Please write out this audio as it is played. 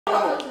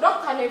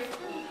Doctor,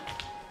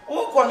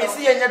 who come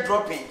see any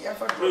dropping? Yeah,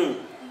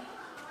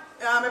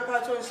 I'm a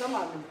patch on some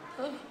money.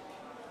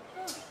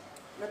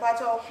 The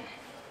patch off.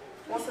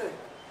 What's it?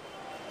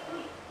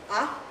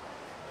 Huh?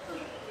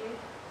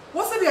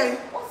 What's it there?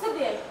 what's it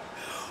there?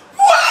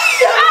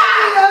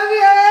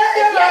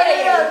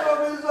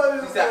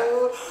 Jesus.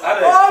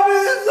 Hello.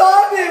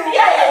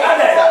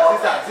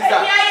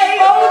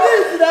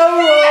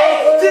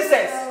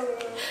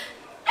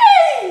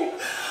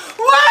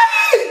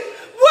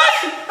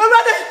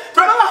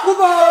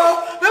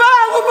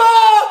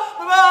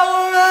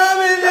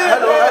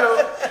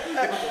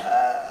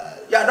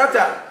 Yeah,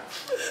 doctor.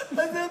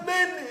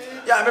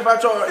 Yeah, I'm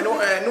about to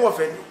no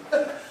offense.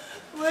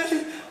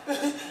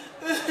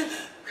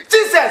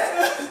 Jesus.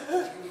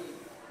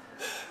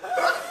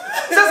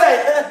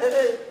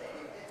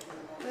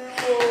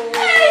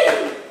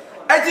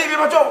 I think we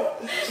must go.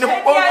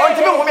 On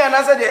to me and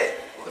answer there.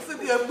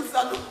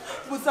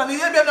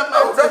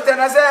 Doctor,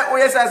 I said, oh,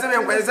 yes, I said,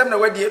 I'm going to send the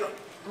way.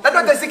 I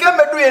don't think I'm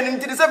doing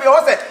anything to say,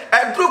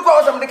 and through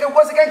cause of the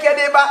Kawasaki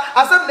Kadeba,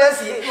 as some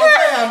Nancy.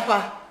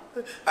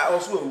 I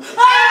was wrong. What?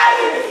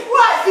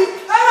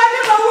 I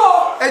never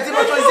walk. I think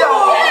was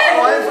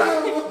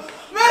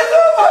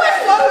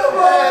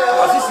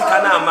this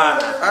Kana man?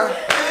 Huh?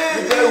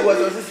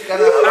 Was this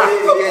Kana?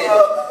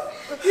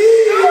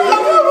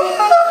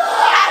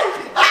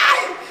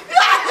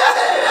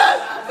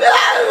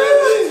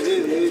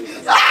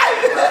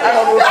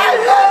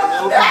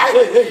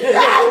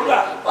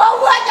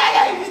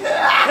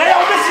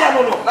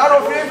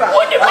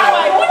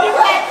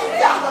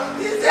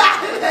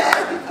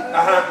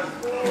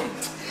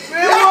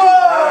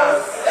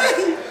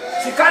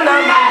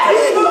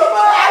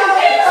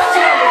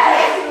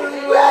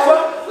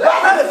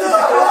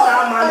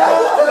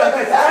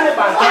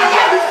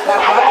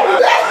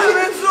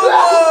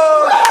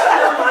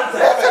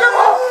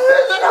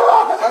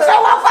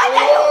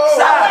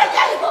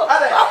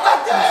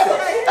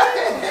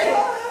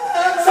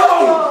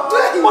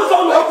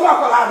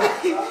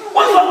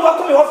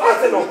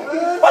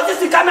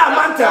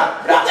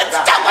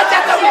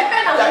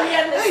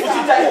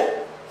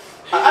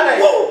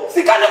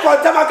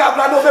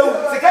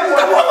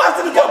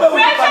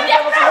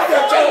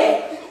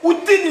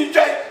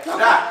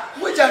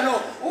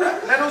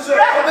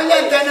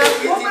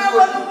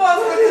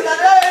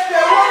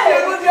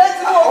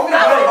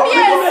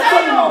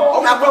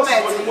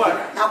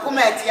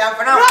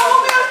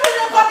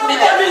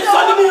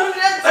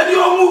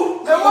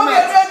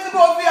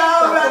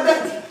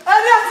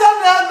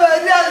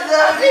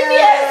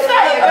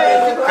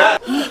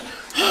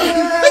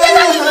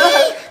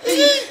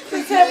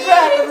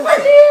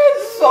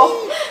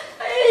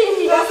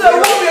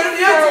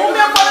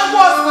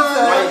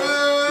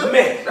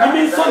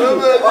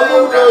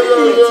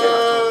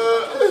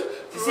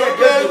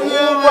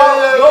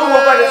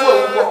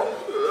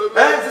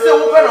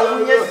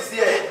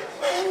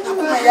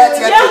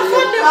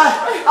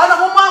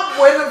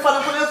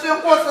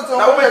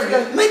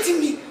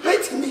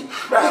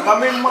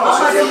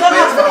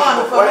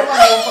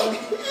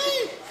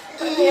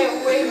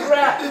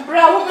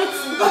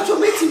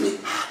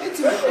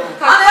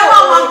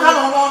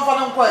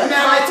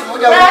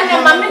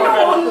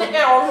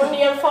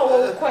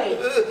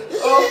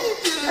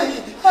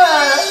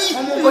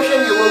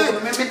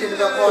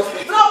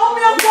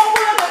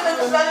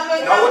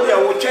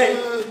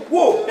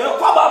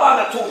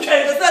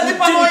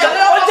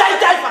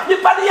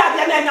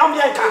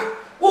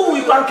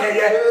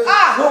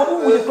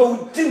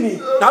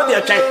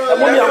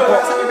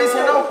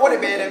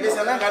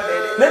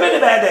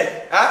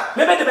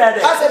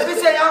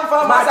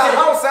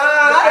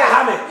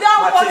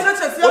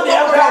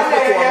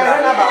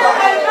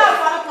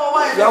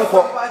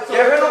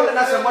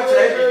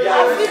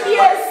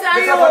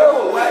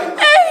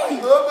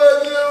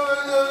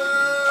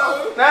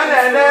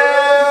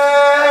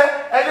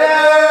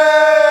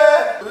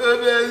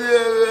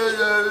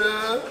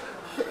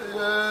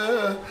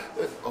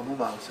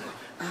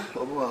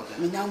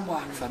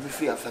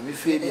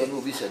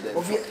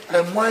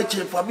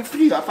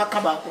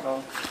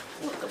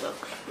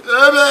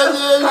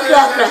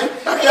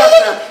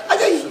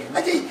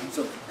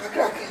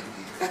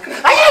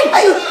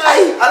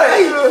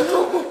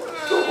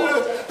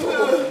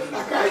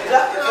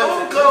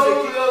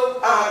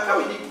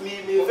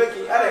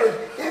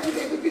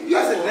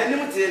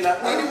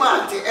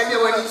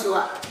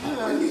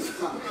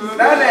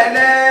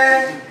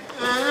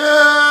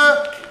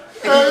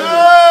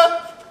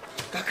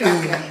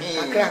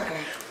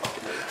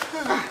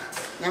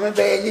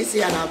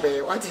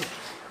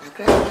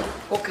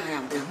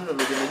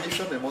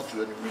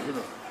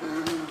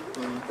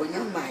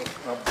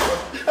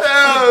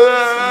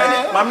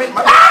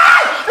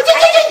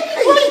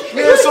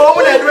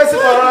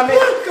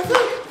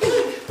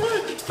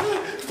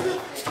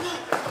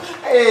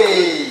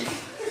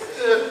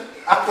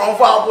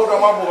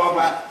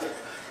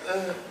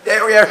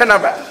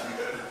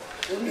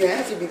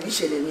 Yes, baby,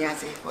 she didn't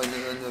answer. Why you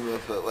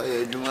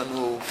want to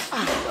know?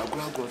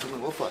 I'm going to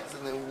go fast.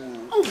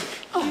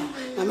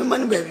 I'm a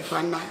man, baby,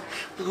 fun man.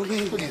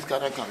 Please,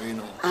 can I come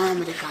in? I'm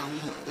the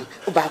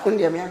count. Back on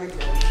the American.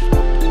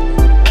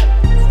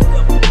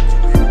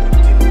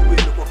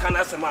 Can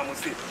I say, Mamma?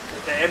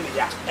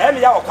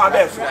 Emia or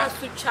Quabenso.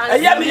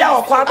 Emia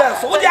or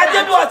Quabenso. What did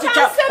I do? What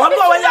teacher? One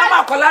more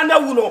Yama Colanda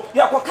Uno.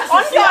 You are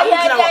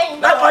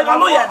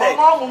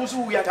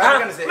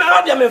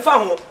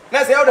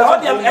Let's say,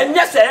 and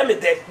yes, I am a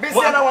day.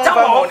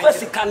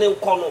 First, can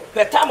corner.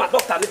 The time a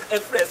doctor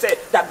said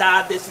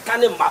that this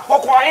can in my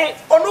pocket.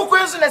 Or no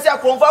question as I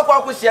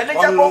convoke with you, and I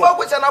convoke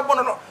with an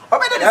abonnement. Or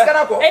better, this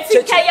can go. And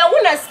see, I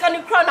wouldn't ask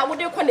any crown. I would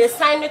you can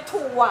assign it to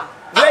one.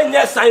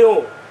 Yes, I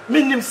know.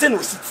 Minim senu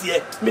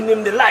sitie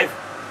minim the life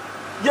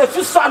ye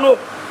fusa no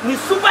ni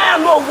suba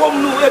no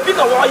wom no ebi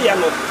na wo ye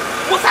no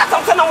wo sa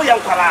tamse na wo ye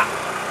nkwara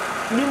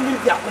minim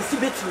dia kwesi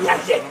betimi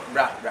aye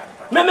bra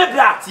meme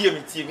bra tie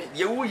me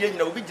ye wo ye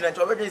nyina obi gina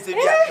cho obi se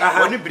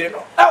bia oni bire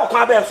no e wo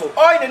kwa be so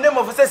all in the name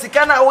of say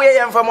sika na wo ye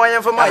yemfa mo ya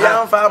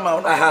mfa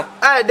ama no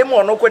ai de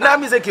mo no ko na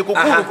mi se ke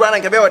kokuru kura na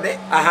nke be ode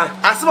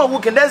asema wo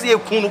ke ndase ye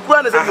kunu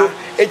kura na se yo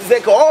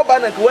eti ke all ba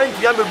na ke wan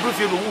twa be bru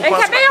fie no wo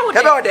kwa ke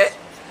be ode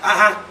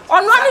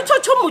on one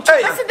chocho mucho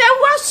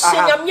president was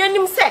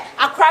nyamyanim say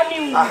akra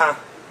ni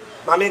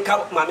mame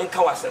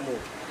ka wasemo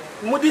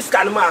mudi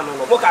scan man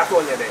no mo ka so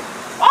onye den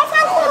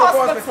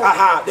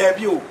hospital there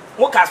be o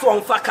mo ka so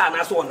on fa car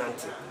na so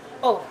onante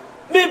oh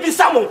maybe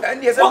some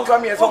and yes am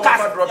come here so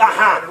drop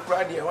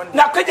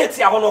na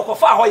kwedeti a ho no ko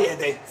fa ho ye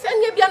den se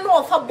nya bia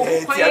no fa bo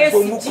kwan yes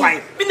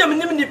bi na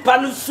menim ni pa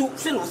no su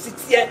se no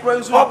sitie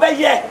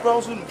obeye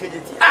kwan su no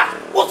kwedeti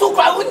wo so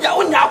kwa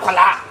unya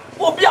akwala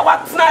obi a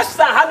watna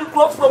sta hanu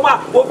grow from a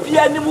obi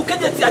animu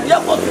kejeti ade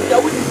akọ ya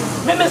wudi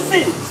meme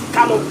si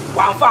sika no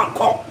wanfa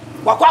nkọ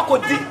wakọ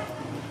akodi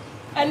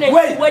ene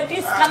we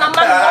this kana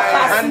man wa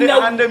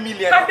 100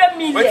 million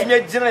wetin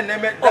e gina na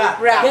me da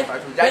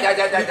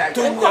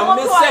to me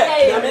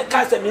se na me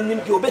ka se minim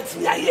bi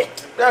obetimi aye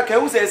da ka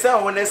hu se se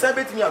won na se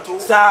betimi ato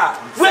sa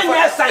when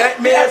you say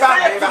me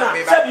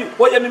sabi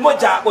oye mi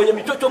moja oye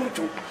mi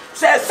totomutu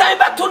say sign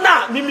bato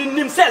na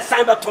minim say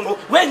sign bato no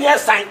when you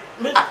sign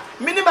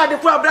minima de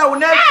kwa bra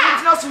wona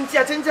na sunti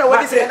atente we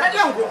dey na dey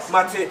ngo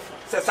mate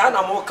se sa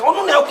na mo ka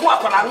onu na eku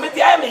akwala me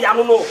dey me ya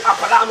no no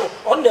akwala no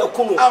on na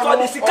eku no so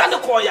dey sika ne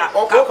koya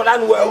akwala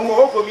no wa mu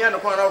okomi an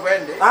ko na ko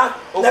ende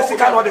na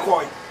sika no de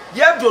koy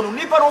ye do no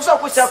nipa no so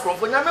akosia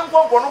kromfo nya me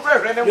nkonko no kra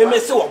hwere ne me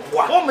se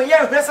oboa mo me ye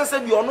hwere sese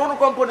bi ono no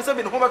konpo ne se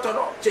bi ne ho beto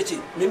no chechi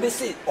me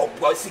se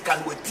oboa sika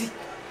no wati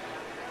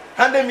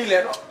 100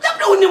 million no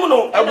dabda unim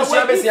no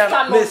abusia besia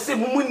no me se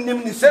mumu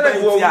nim ni se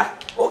besia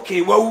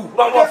okay wawu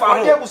no fa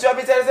ho abusia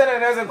besia se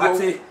na se ko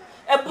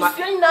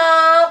abusia na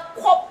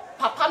ko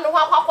papa no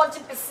kwa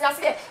besia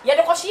se ye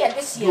de ko hye ye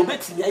de hye no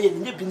betimi aye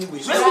ne bi ni we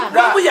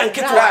wo ya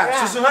nketo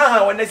susu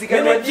ha wona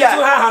sika no dia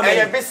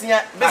ye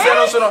besia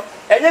no so no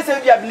enye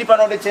se bia nipa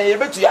no de chen ye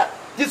betua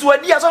this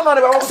wadi aso no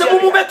ne ba se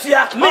mumu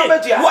betua me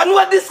wanu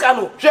adi ska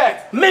no hwe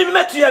me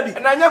metua bi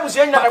na nya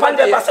busia nya na papa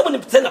de ba se boni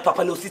pete na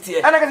papa no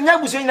sitie ana ka nya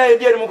busia nya ye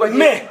di mu ko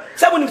me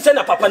se boni pete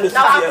na papa no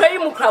sitie na akai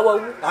mu kra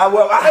wawu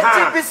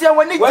eti besia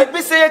wani ti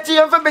besia ye ti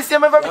yemfa besia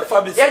me fa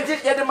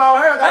ye de ma ho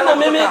ana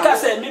me ka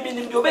se me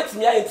nim bi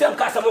obetimi aye ntem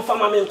ka se mo fa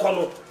ma me nko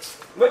no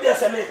we be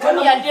se me kan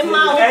ya de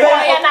ma wo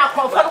ya na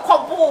konfa ko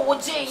bu wo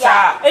je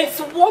ya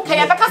enti wo ka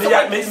ya baka se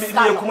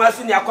me kuma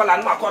si ni akola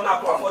na akona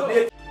akofo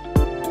de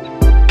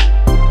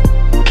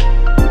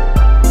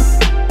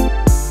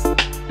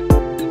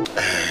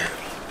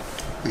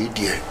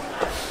Dear,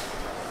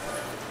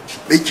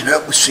 making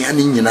up with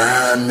Sandy and I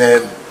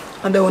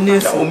don't know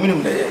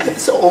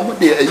so almost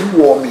there you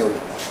warm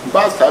you.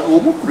 Bastard,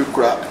 almost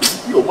crap.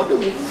 Your mother,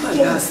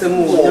 I say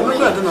more. I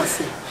don't know.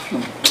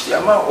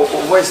 Yama or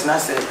voice,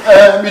 Nassy.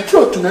 Me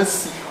true to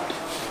Nassy.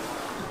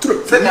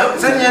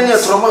 Send you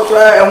from a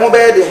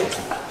mobile.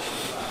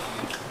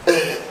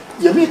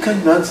 You make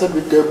an answer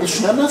with the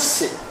Bushana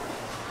say.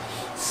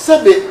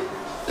 Sabe,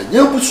 the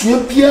new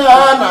Bushia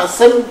piano,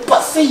 some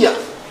passia.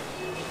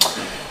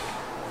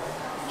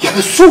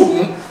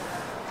 Soon,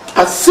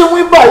 as soon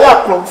we buy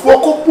up from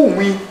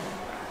Focopumi,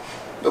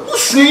 the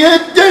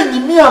Bushia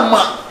then me a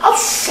man, I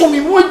saw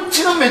me what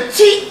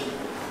Jinameti.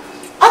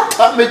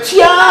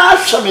 Atamechia,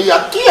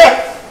 Shamiakia.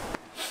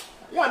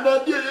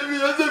 Yana dear,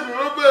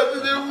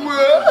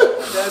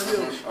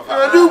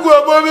 I do go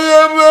above me.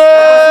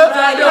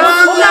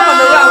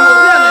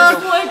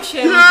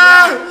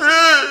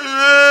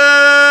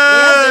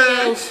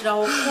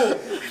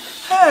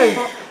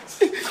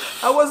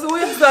 I was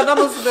with that. I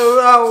was the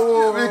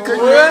row. I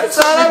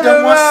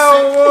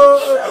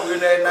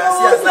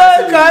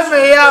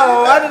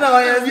don't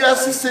know. You are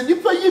sister. You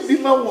pay you be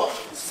my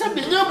wife.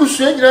 Something you must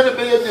say. You are the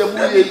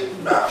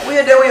we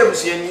are the way of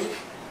seeing.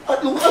 I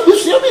do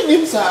see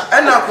me, sir.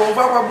 And I go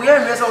back. We are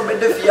messing with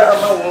the fear. I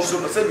want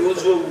to say you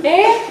also.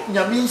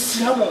 Yamin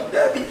Siamon,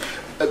 Debbie.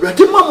 A great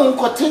mamma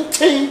got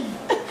 10.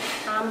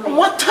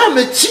 What time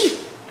is she?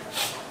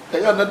 I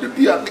na de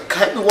bia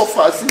kai me wo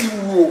fa se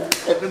wu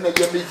eno na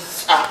ye me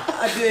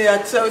ade ya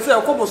tse se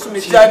ko bosu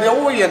mi tia de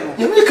wo ye no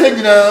ye me ka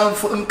nyina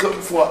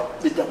nkamfo a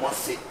de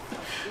jamase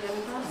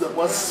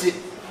jamase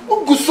o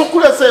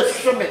gusokura se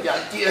hwe me ya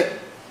de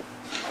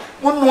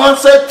wonu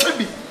ansa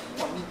twabi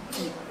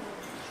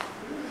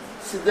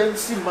sidan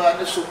si ma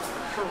ne so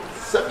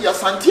sabia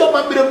santia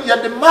ma brem ya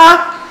de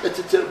ma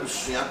etetere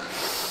busua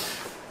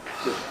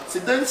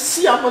sidan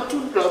si amatu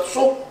dra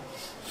so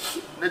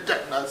ne ta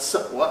na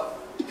sawa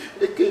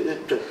ekele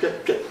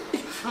tete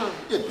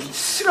ya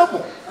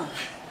bisiramo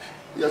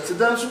ya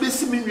sidan so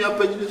besi mi nua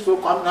panyine so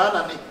kwa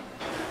nana ne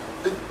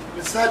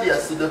misali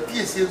ya sida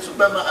piesi so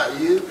ba ma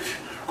aye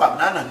kwa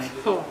nana ne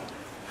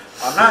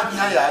ana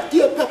nya ya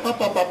die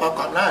papa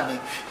kwa nana ne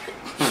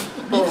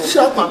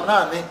bisha kwa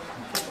nana ne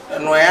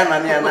no ya na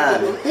ne na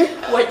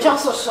we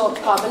just so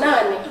kwa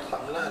nana ne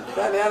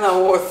dani ana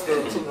wo se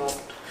no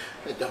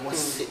da mo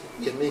se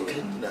ye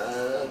make na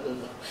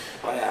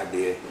aya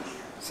de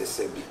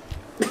sesebi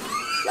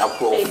ya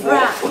ko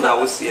na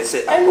wo sie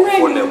se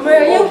akofo na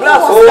mo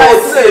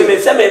blast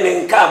se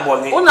me nka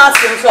boni una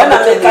se so na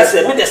me ka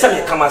se me de se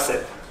me kama se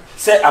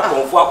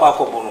akofo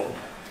akwakobo no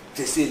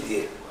te se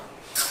die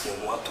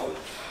mo atol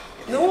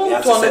no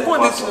ton ko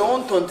dis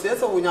no ton te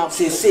se wonya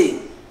se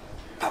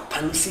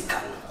papa no sika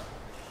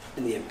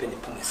no ne yempe ne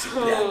pomasi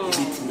bia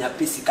ebetinya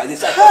pesika de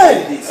sa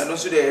no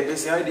so de be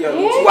si idea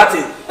what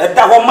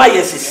da ho ma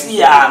yesisi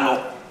ya no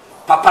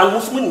papa no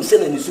so nim se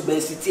na ni su ba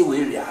siti we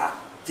area ha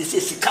te se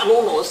sika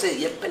no no se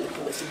yempe ne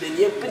pomasi be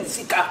yempe ne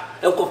sika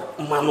enko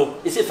ma no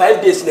e se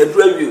 5 days na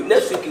dura wi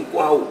next week ko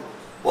ha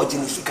o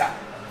jini sika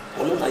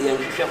ono na ye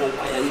hwehwe ho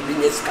kwa ya bi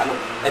ne sika no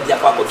e dia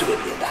kwa ko to be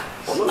da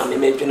ono na me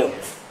mentwe no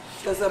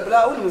kasa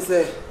bla o nim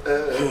se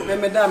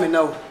me da me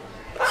na o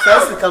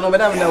sika no me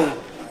da me na o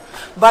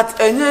but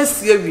enye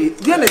sie wi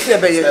dia na se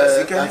be ye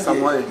sika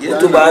samoy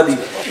to baby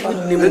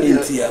nim ni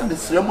ntia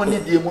ceremony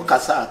die mu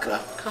kasa akra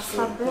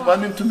ba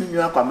me ntumi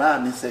nwa kwa ma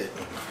ne se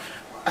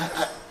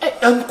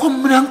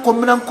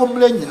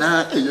enkomra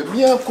nyina eye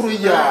mi akuru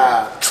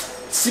ya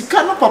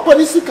sika no papa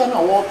ni sika na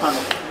wo pa no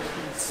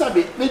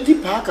sabe me di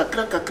pa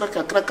kakra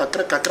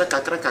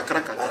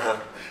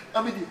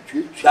amedi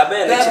tue da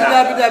be ne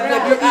china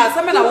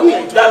sama na wo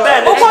da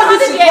be ne ko di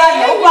sika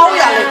o ba wo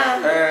ya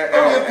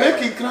pe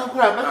ki kran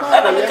kura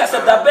na me kasa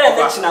da be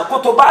ne china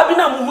koto ba bi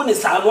na mu hu ni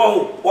sa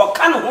no wo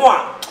kan ho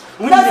a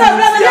me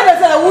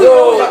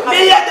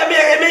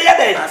ya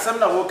de asam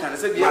na wo kan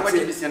se bia kwa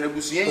bisia na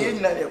busuye ye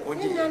nyina ne ko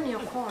ji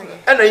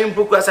ena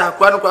yimpoku asa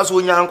akwa no kwa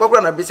so nya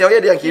nkokora na bisia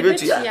ye de anke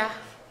betu ya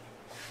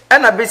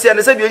ena bisia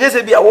ne se bia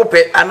se bia wo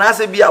pe ana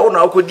se bia wo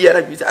na akodi ya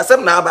na bisia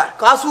asam na aba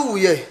ka so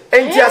wuye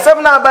enti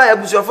asam na aba ya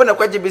busuafo na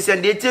kwaje bisia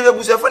de tie ya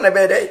busuafo na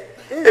be dai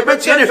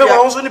ebetu ne hwe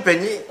wo so ni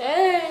panyi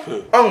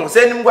on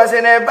se nim gwa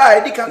se na ba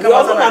edi kan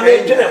kan so na me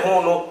dwene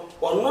ho no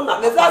ono na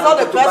me za so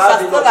the pressure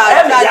still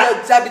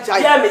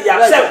ya me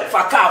ya se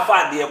faka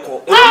afa de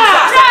ko o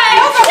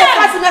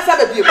ka se me sa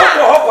be bi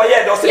ko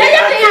ye do se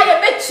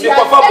ya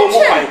ko fa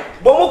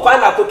bo mu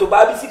kwan na koto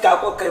ba bi sika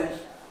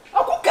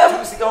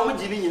akokam sika o mu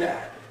jini nyina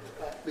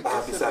you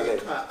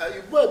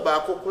boy ba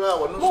kokura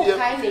wono so ye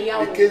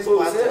case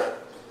partner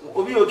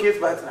obi o case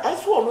partner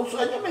aso wono so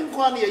anya me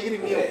nko na ye yiri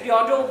mi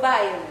yo do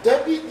buy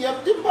dabi ye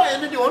de buy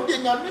ne de on de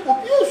nya me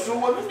obi osu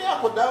wono ne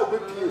akoda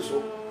obepi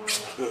eso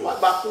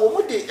ba ko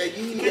mo de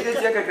ayi kete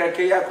tia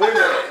kakake ya ko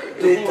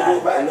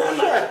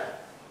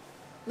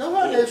na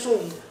wa na eso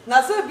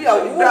na se bia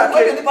wo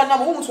de pa na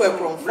mo so e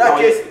kron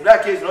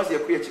black case no se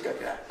ku e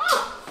chikaka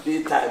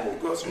day time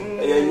because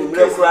you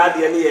bring kura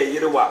de ne ye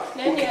yire wa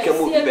o kike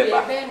mo bi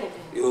beba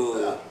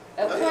yo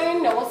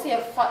ekwan na wo se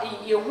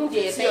ye hu de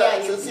ye be ya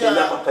ye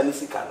na papa ni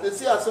sika no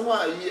se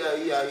asema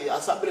ayi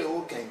asabre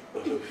o kan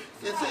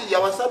se ya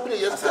wasabre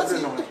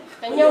yesterday no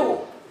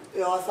enyo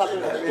ya wasabre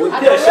o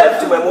dia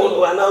chef my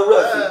mo ana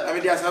rafi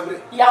ami dia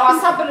sabre ya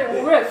wasabre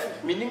rafi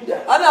minim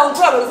da ana un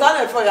problem za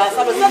na for ya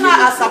sabre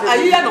na asab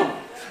ayi no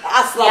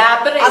aslam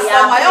ya bre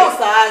aslam ayo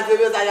sa ze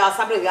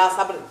ya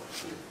sabre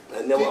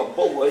ne wa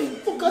bo wo yi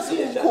o ka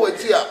se ko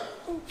ti a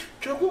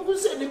twekuku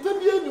se ni pa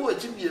bia ni wa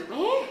chi bia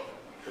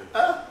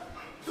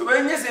to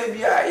be nye se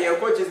bia ye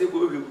ko che se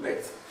go be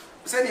bet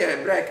se ni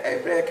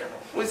break no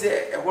mo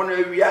se e ho no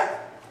awia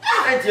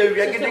enti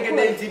awia gede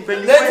enti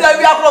mpani le ti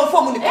awia kro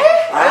fo mu ni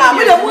ah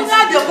me de mu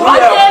nya de ko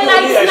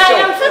na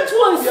yam fetu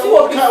onsi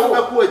obi ka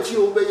wo ko achi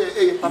o be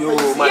ye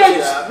papa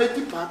ya me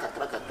ti pa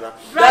kakra da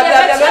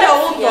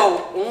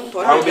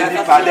unto how be di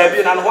pa da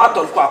bi na no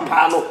atol kwa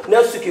pa no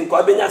na suki nko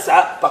abenya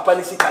sa papa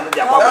ni sika no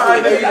dia kwa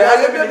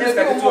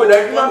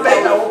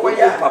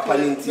papa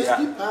ni ntia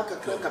pa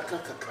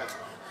kakra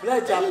bla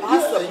ja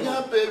pastor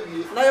nya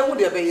baby na ye hu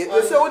de be ye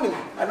se wonim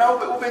ana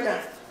obenya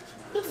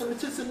ese me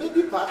tese me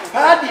di pa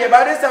de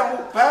ba de samu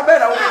pa ba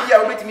na obedi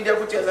a obetimi de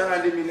akutia za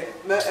hande mi ne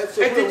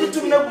eti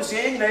tum na busu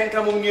ye nyina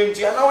enka mo niem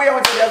tia na wo ye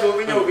wote ya zo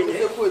obenya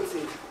se ko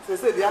ti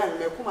se dia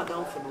me ku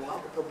madam fu no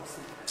akota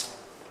busu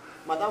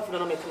madam fu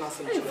na me kana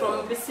se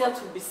from Bisia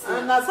to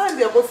Bisia na san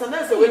de go se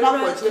na se we na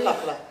ko chi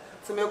kakra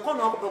Se me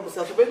kono ko pe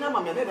busa so be na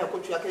ma me be ko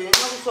tu aka ye no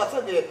so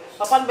asa de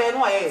papa be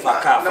no aye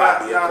Faka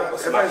fa bi ko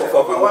se ma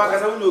ko fa wa ka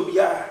sa wo obi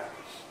a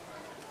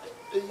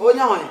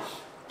onya wan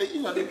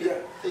ina de bia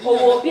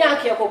o obi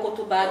anke ko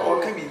to ba o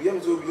ka bi bia me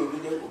so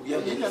obi a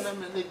ina na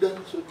me ne dan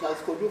so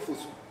tas ko do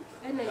fosu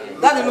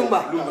Daddy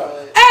Lumba o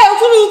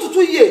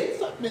tutu ye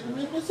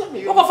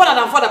o ko fada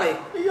dan fada be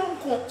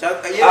yonko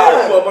ye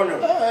o bo no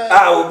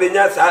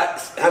obenya sa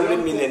 100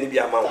 million bi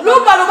ama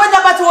Lumba no banya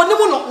bati oni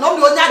mu no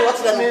bi onya de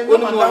what dem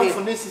oni mu he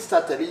for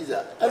sister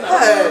Teresa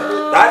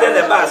da de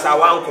le ba sa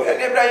wanko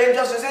e bra ye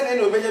just say ne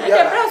no obenya e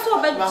bra so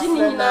ba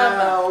jini na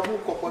ba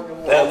obu kokko ni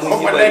mo o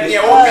ba ne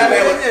o ka ne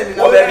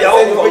o be bia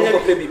o ko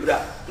pe bi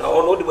bra na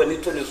ono de bani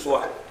to ne so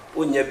a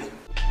onya bi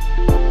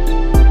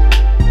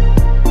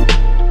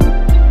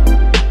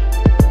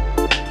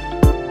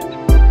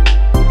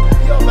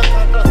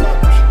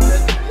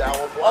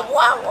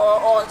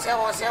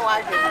se wa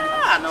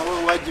na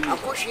wo wajimi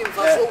akoshi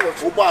mfaso wo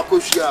wo ba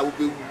akoshi a wo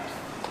bewu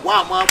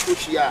wa ma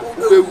akoshi a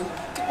wo bewu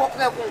tipo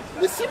preko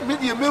le si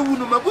media mewu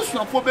no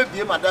mabusuafo be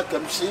bie madaka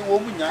mhye wo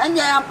munya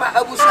anya ampa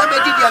abusua be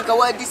didi anka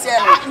wa di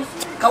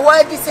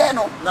se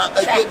no na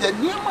agede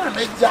niema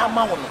na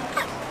jama wo no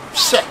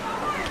hye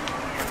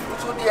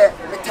so de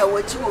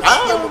metawachi wo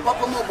bia mo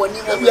papa mo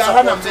boni mo bia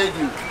ha na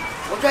medi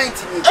o joint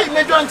ni ei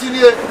me joint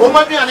ni o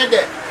ma duane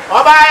de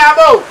oba ya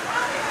bo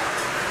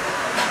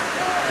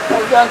o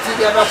joint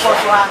de ba ko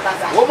so aka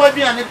sa o ma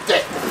duane de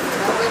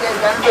o be de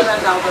gan bela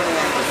na o be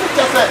so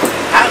tese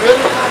a re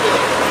no ka de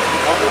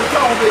o ko ta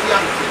o be dia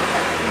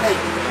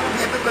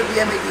ni be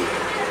bia me di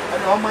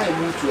ana o ma e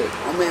mutu e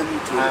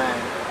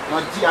na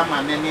di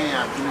ama ne ne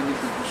a dunu ni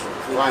bibi so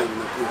why no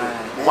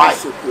why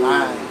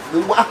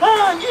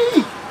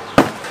yi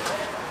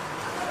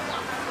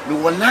me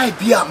wonai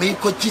bia me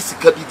ko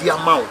jisika bi di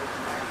ama o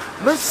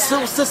me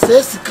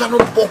se sika no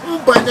bo hu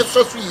ba ne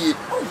so so yi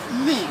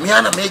me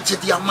ana me je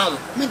di ama o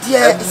me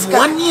dia sika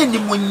wani ni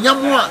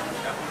monyam a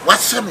wa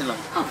shame no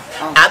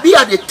abi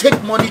I dey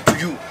take money to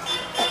you.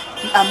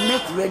 I'm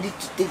not ready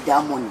to take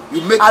that money.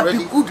 You make I'll ready.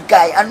 be good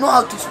guy. I know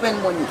how to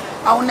spend money.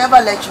 I will never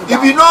let you down.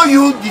 If you know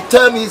you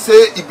determine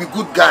say you be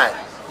good guy.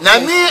 Now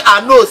me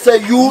I know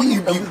say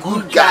you be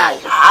good guy.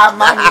 Ah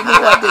man, you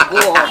know what they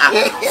go on.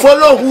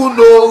 Follow who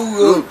know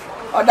road.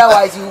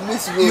 Otherwise you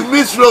miss road. You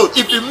miss road.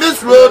 If you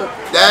miss road,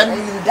 then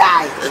you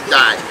die. You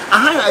die.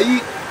 Are you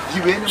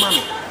any man?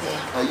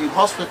 Are you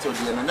hospital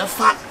there? And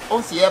never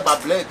on see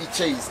about blood the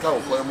chase now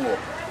for more.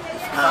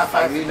 Ah,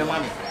 you any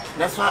money?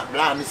 That's what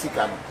blind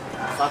Mexican.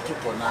 Fatu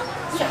kona.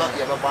 So not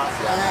ever pass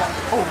ya.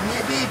 Oh, me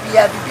baby,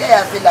 I be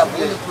feel like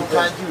you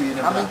can't do it.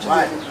 I'm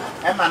enjoying.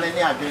 Em man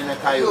any again na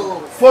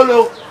kayo.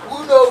 Follow.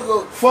 Who know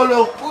road?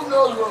 Follow. Who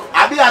know road?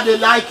 Abi I dey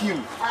like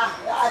you.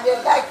 I dey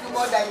like you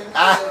more than you.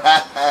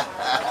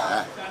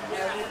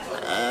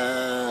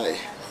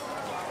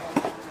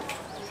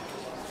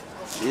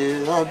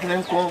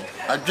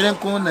 I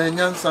drink on na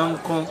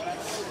nyansanko.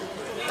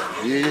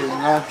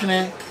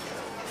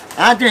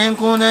 I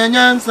drink on na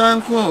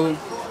nyansanko.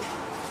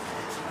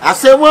 I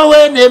say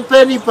we ne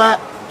penipa.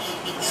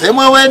 Say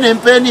we ne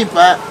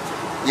penipa.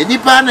 Ye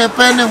nipa ne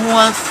peni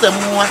ho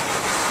semua.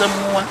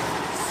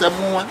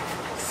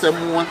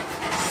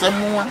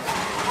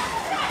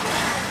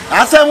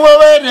 I say we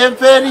ne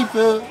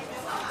penipa.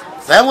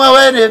 Say we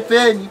ne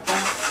penipa.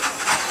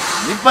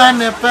 Nipa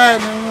ne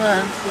peni ho.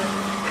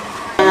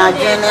 Na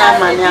jene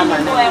amani.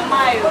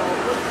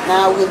 Na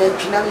we dey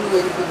tuna me we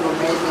dey go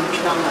me dey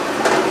tuna.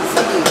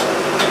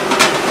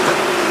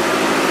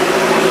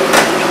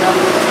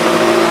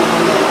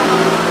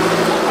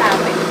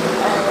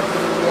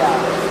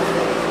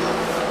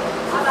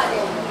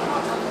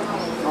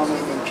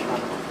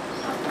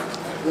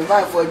 We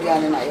buy for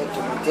Diana na yet to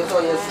take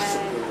all your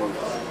sister.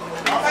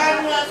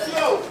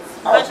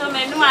 I show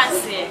me no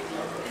answer.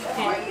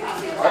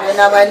 O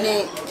na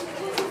bani.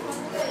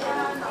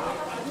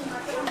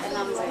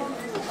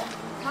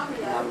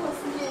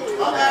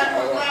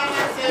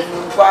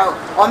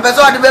 On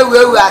bezo de be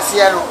wewu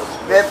ase no.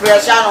 Be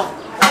pressure no.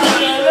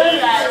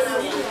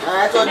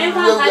 Ah, to di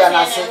wewu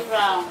na ase.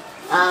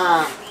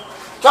 Ah.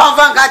 Tom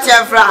van ka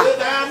chefra.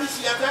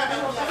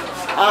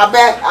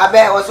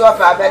 Abe, o so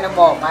fa abe no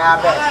more, my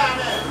abe.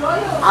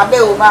 Abe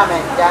o ma me,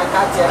 dan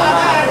ka chefra.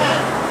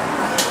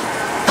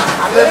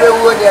 Abe be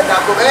wo de na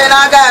ko.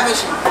 Na ga mi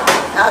shi.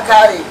 Na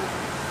carry.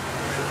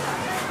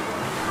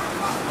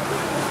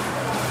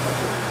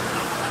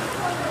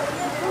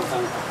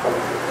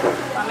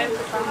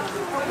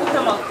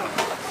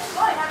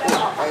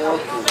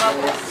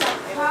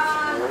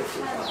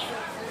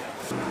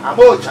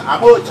 Abocha. I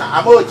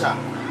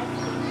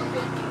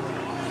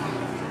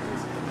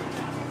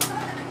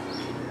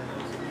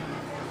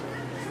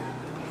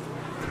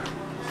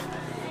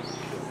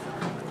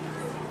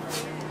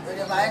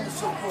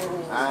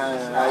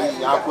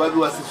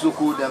was so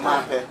cool the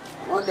map.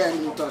 What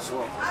then you toss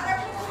what?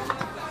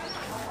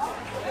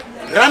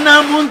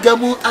 Rana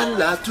mungamu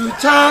alla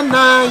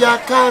tuchana ya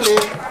kare.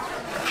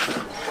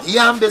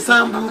 Yambe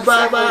sambu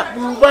baba,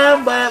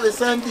 bubamba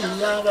besanti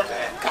yaba.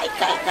 Kai.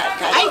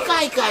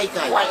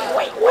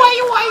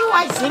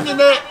 Why, singing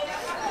it.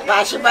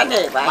 Bashibane.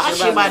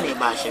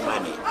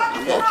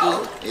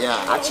 Okay.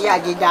 Yeah. Achi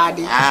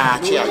agidadi.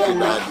 Achi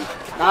agidadi.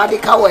 Daddy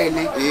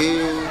kawene.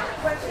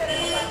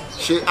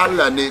 She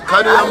Allah ne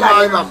kariya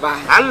ma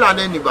Allah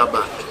ne ni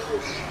baba.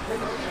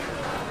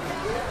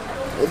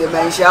 Ede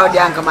mensha odi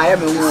anka ma ya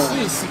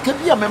mewu. Sika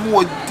bia memo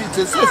odi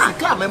te se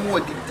sika memo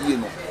odi die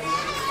no.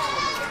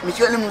 Mi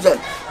choni muzel.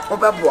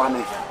 Oba boa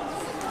me.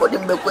 Odi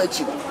mbekọ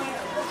achi.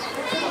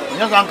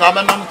 Nya kan ka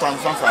be nam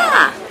tansan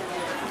sa.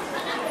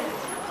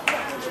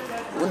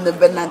 Unde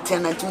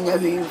benantena tunya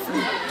hwefu.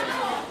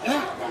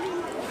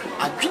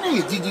 Adwene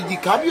ye didi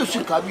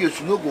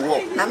kabiosu no go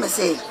wo. Na me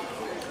say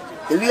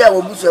ewi a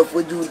wo busu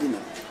afodi udi no.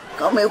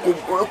 Ka ma eko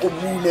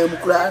bu na mu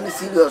kura na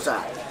serious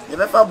a. Ye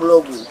be fa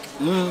blog.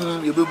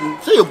 Ye bebu.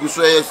 Say ye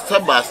busu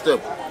step by step.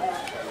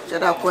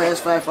 Cheda ko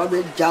S5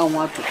 abe down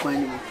one to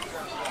kwani.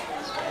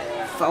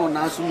 Fa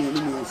una so me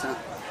ni mensa.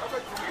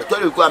 I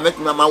tell you ko amet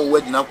mama wo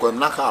wadi na ko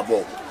na ka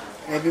abo.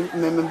 Ebi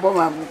me bo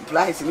ma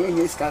price ni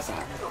nye skasa.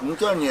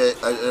 Nto nye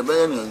ebe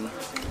ye nyi.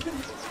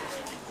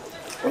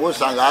 Owo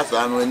sanga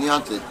asa no ani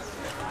ante.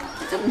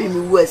 Me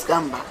West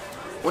Gamba.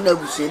 Una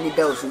busu ni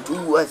da osun tu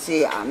wo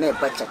say ana e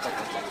ba cha.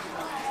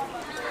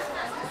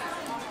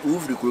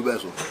 Ufri ko be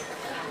so.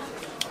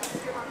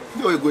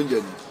 Yo e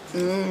gonje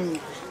ni.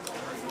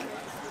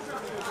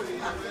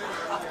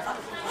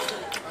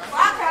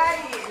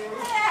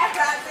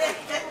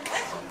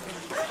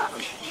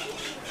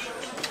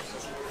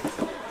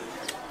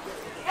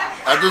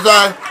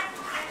 Aduzai.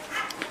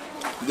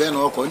 Then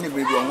oko ni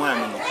baby won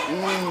wan no.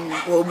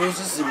 O bu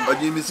sisi.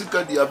 Odi mi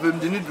sika di afem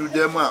di ni dru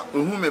dem a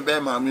ohu me be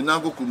ma mi na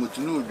goku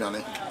mutunu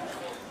udwane.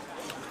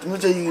 Mu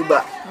te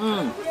yiba.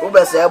 O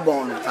be se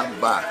bon no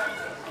Aba.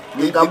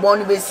 Mi ga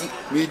bon be si.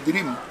 Mi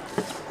dream.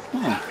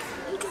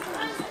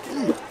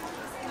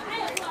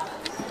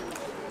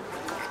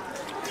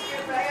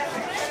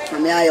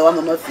 Me aye wa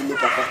mama fili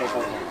papa.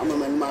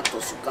 Mama ni ma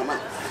to su kama.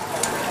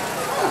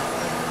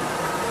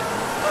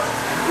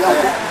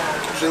 Ya.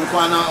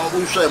 Senkwana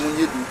unhwe mu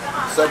nyedu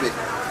sabe.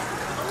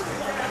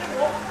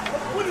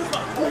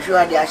 Mo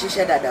adi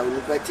ahihye dada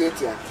wo pa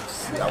tietia.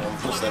 Ya won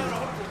to sabe.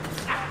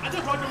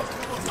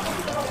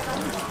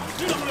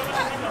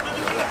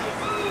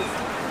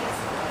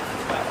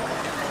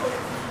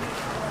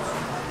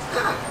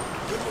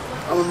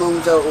 Mama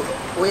unja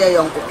wo ye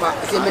yonko pa.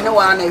 Se me ne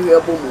wa na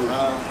hwe bomu.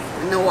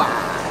 Ne wa.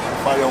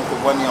 Pa yonko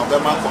pa ni obe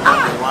ma ko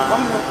wa.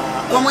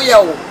 Como ye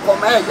wo,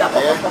 como é ya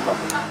papa.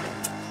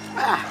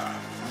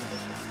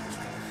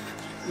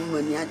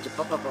 Mani aje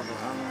papa.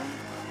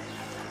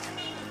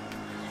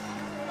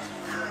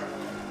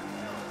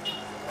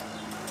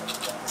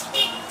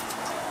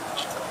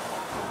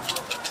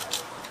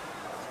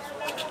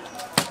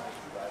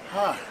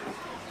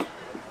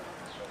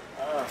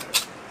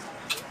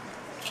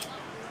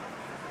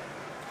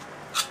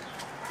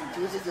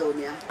 This is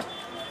Onia.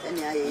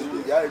 Then I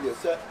ya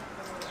say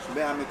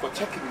me am ko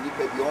check ni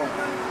pa bi on.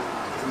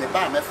 Me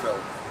ba me frɛ.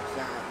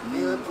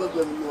 Me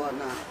program no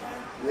na.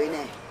 We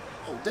ne.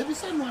 Oh, Debbie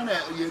say no na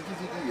ye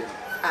didi ye.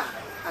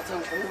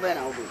 Asan ko be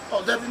na obi.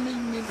 Oh, Debbie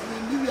me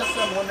we are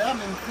someone I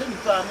am in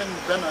plan me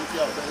penalty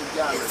of the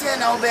jar. Say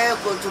na obi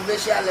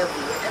controversial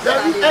level.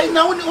 Debbie eh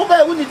na woni obi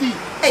woni di.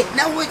 Eh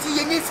na woti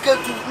ye ni skill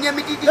to nya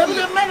me didi.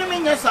 Debbie me me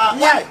nya sa.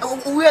 Why?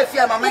 We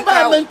afia mama nka.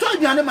 Ba me to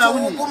aduane ma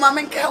woni. Ko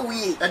mama nka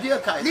we. E dey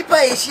kai.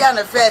 Nipa ye share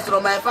na first ro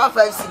my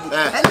 55 cd.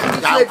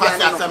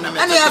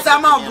 And ya sa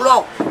ma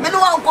block. Me no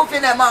wan ko fi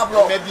na ma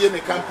block. Me bie me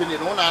company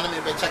no na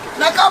me be check it.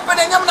 Na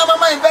company nyam na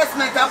mama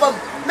investment abam.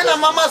 Me na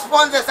mama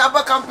sponsors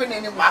aba company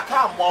ni ma.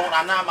 Aka mo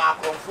na ma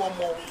akrofo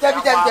mo.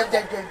 Debi.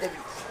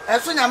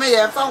 Eso nyame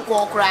ye fa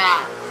nko kra.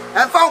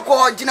 Enfa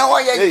nko gina ho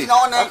ye gina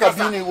ho na nkasa.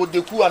 Aka bi ni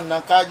odeku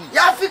anankaji.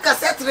 Ya Africa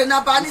settle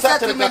na ba ni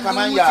settlement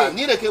ni ya.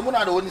 Ni de ke mu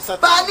na de woni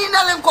settle. Ba ni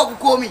na le nko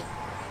komi.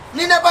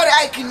 Ni na bare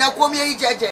aikin na komi yi jeje.